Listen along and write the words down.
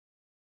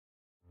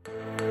If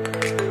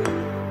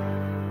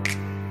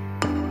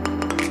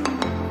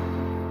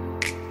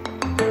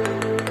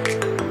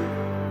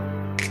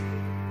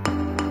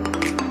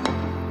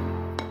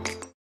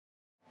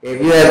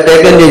you have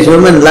taken this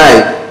human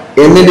life,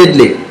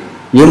 immediately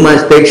you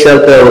must take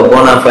shelter of a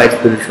bona fide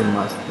spiritual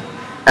master.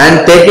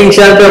 And taking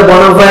shelter of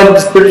bona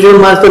fide spiritual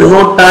master,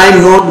 no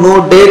time,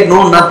 no date,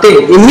 no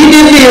nothing.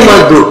 Immediately you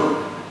must do.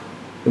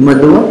 You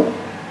must do what?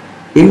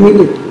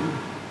 Immediately.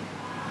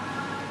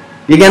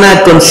 You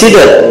cannot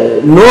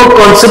consider, no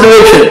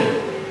consideration.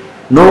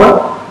 No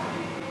what?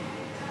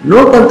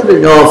 No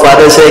consideration. No,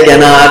 father say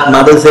cannot,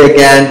 mother say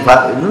can.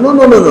 No.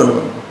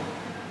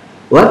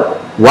 What?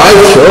 Wife,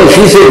 oh,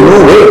 she said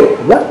no way.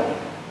 What?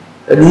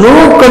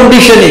 No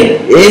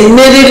conditioning.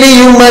 Immediately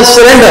you must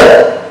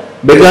surrender.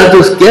 Because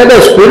to get a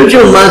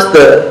spiritual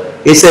master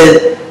is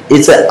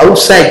an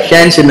outside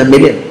chance in a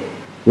million.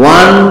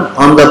 One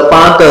on the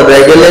path of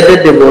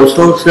regulated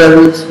devotional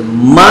service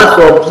must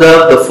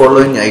observe the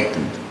following items.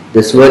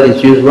 This word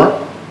is used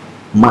what?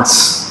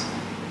 Must.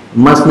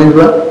 Must means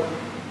what?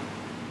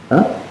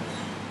 Huh?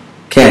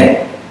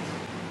 Can.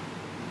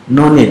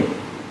 No need.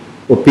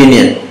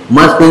 Opinion.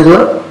 Must means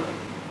what?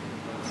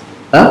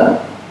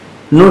 Huh?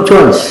 No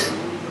choice.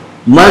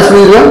 Must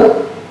means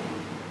what?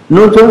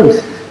 No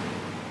choice.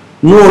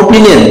 No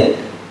opinion.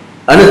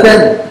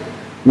 Understand?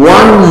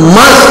 One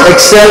must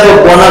accept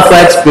a bona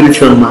fide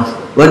spiritual master.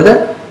 What's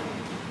that?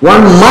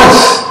 One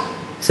must.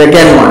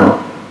 Second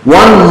one.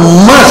 One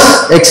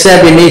must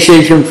accept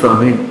initiation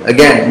from him.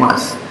 Again,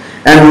 must.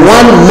 And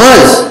one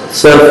must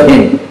serve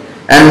him.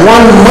 And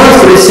one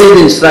must receive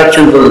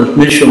instruction from the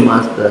spiritual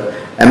master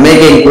and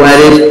make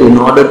inquiries in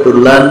order to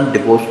learn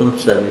devotional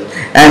service.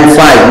 And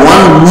 5.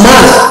 One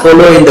must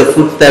follow in the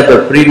footsteps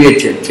of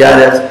previous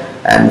acharyas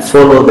and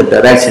follow the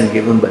direction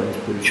given by the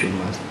spiritual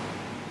master.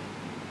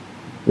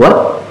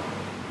 What?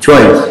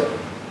 Choice.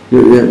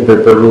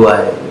 Prabhu,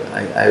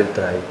 I will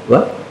try.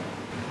 What?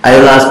 I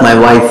will ask my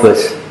wife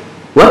first.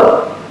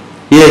 What?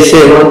 Here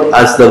say what?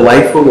 Ask the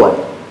wife or what?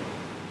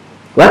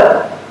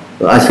 What?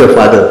 Ask your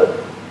father.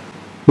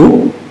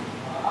 Who?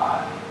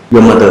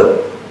 Your mother.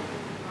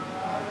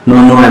 No,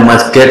 I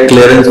must get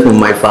clearance from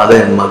my father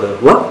and mother.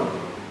 What?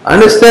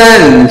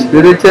 Understand,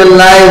 spiritual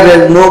life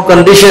has no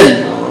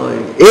condition.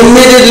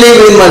 Immediately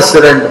we must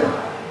surrender.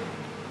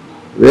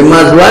 We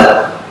must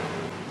what?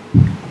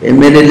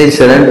 Immediately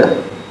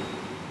surrender.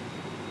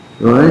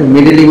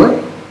 Immediately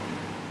what?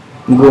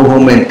 Go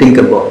home and think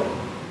about.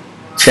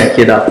 Check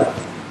it out.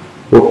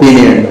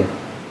 Opinion.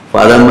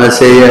 Father must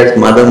say yes,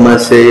 mother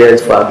must say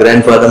yes,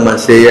 grandfather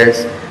must say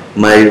yes.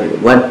 My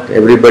what?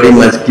 Everybody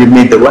must give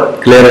me the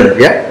what? Clearance,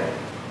 yeah?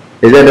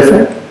 Is that a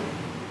fact?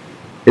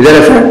 Is that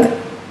a fact?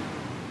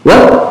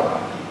 What?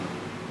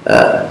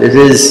 This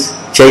is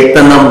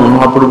Chaitanya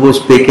Mahaprabhu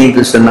speaking to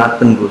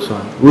Sanatana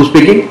Goswami. Who is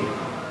speaking?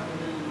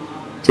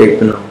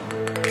 Chaitanya.